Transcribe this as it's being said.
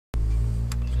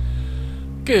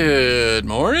Good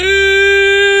morning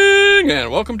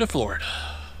and welcome to Florida.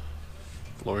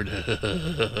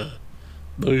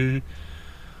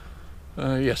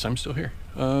 Yes, I'm still here.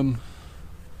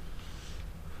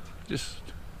 Just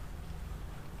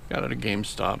got out of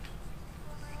GameStop.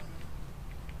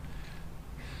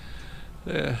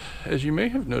 As you may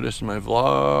have noticed in my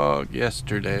vlog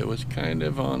yesterday, it was kind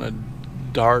of on a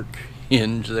dark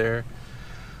hinge there.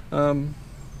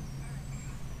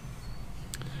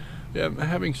 Yeah, I'm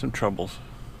having some troubles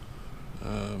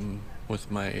with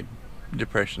my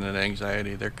depression and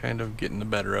anxiety. They're kind of getting the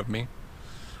better of me.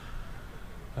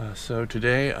 So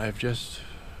today I've just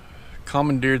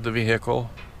commandeered the vehicle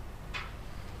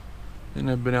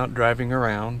and I've been out driving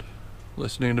around,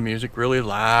 listening to music really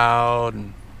loud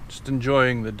and just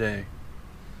enjoying the day.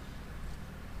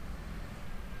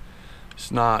 It's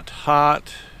not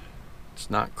hot, it's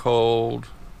not cold,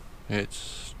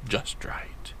 it's just right.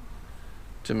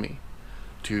 To me.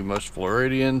 To most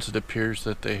Floridians, it appears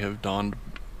that they have donned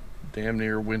damn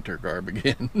near winter garb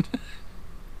again.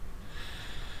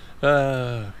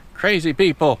 Crazy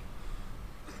people.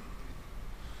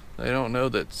 They don't know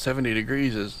that 70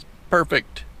 degrees is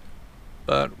perfect.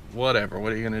 But whatever,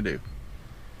 what are you gonna do?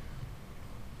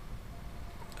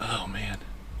 Oh man.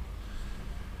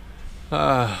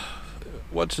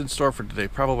 What's in store for today?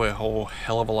 Probably a whole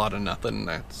hell of a lot of nothing.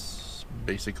 That's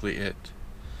basically it.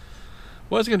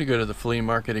 Was going to go to the flea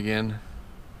market again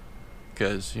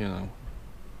because, you know,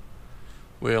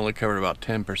 we only covered about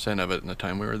 10% of it in the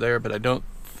time we were there, but I don't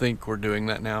think we're doing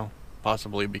that now,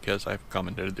 possibly because I've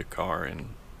commandeered the car and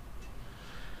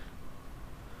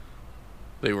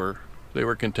they were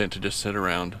content to just sit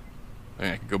around.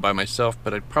 I could go by myself,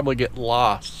 but I'd probably get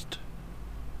lost.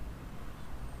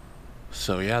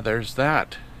 So yeah, there's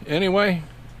that. Anyway,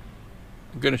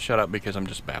 I'm going to shut up because I'm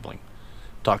just babbling.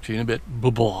 Talk to you in a bit.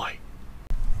 Bye-bye.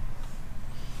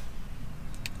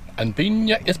 And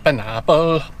piña is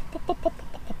pineapple.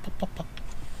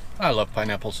 I love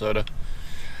pineapple soda.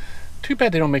 Too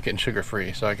bad they don't make it in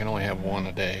sugar-free, so I can only have one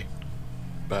a day.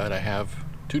 But I have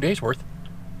 2 days worth.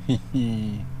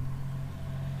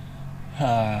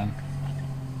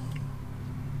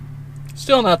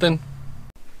 Still nothing.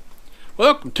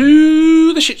 Welcome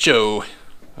to the shit show.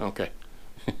 Okay.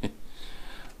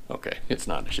 Okay, it's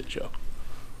not a shit show.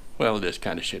 Well, it is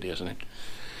kind of shitty, isn't it?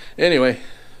 Anyway.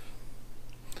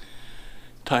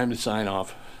 Time to sign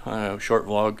off. I know, short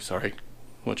vlog, sorry.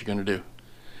 What you gonna do?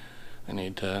 I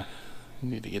need to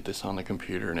get this on the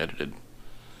computer and edited.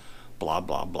 Blah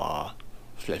blah blah.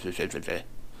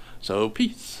 So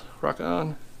peace. Rock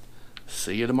on.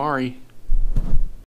 See you tomorrow.